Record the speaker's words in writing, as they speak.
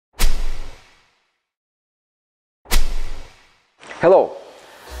Hello,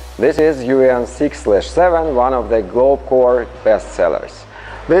 this is UVM 6/7, one of the Globecore bestsellers.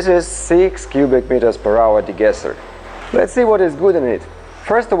 This is 6 cubic meters per hour degasser. Let's see what is good in it.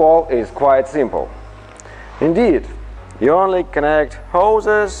 First of all, it's quite simple. Indeed, you only connect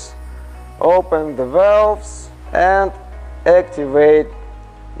hoses, open the valves and activate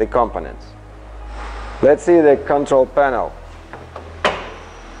the components. Let's see the control panel.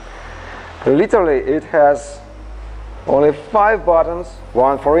 Literally, it has only 5 buttons,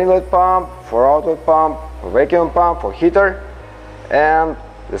 one for inlet pump, for outlet pump, for vacuum pump, for heater, and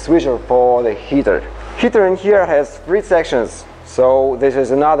the switcher for the heater. Heater in here has 3 sections, so this is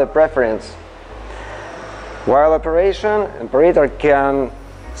another preference. While operator can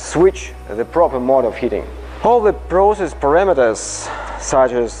switch the proper mode of heating. All the process parameters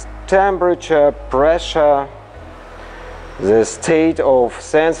such as temperature, pressure, the state of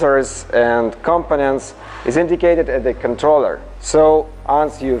sensors and components is indicated at the controller. So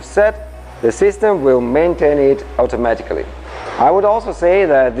once you've set, the system will maintain it automatically. I would also say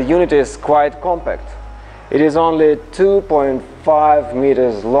that the unit is quite compact. It is only 2.5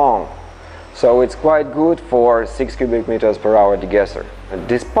 meters long, so it's quite good for 6 cubic meters per hour degasser.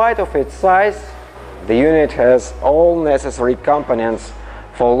 Despite of its size, the unit has all necessary components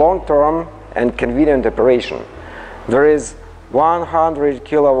for long-term and convenient operation. There is 100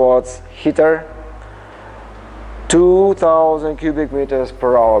 kilowatts heater, 2000 cubic meters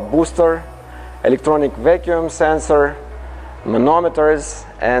per hour booster, electronic vacuum sensor, manometers,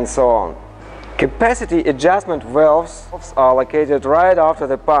 and so on. Capacity adjustment valves are located right after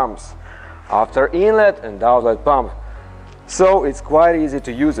the pumps, after inlet and outlet pump, so it's quite easy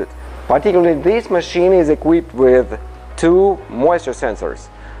to use it. Particularly this machine is equipped with 2 moisture sensors,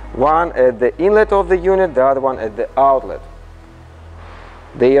 one at the inlet of the unit, the other one at the outlet.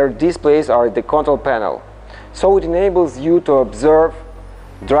 Their displays are at the control panel, so it enables you to observe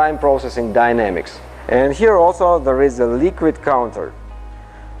drying processing dynamics. And here also there is a liquid counter.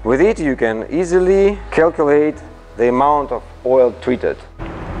 With it you can easily calculate the amount of oil treated.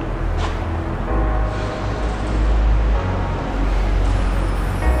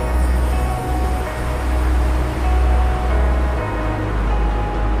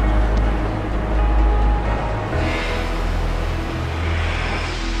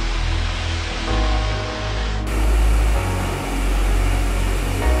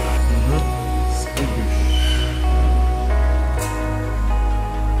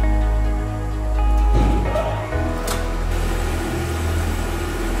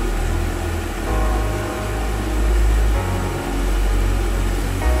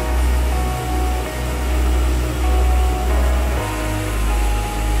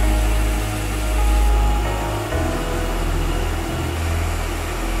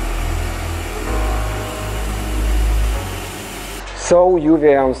 So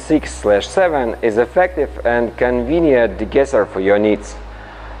UVM 6/7 is effective and convenient degasser for your needs.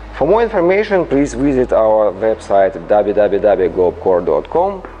 For more information, please visit our website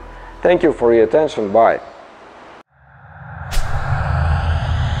www.globecore.com. Thank you for your attention. Bye.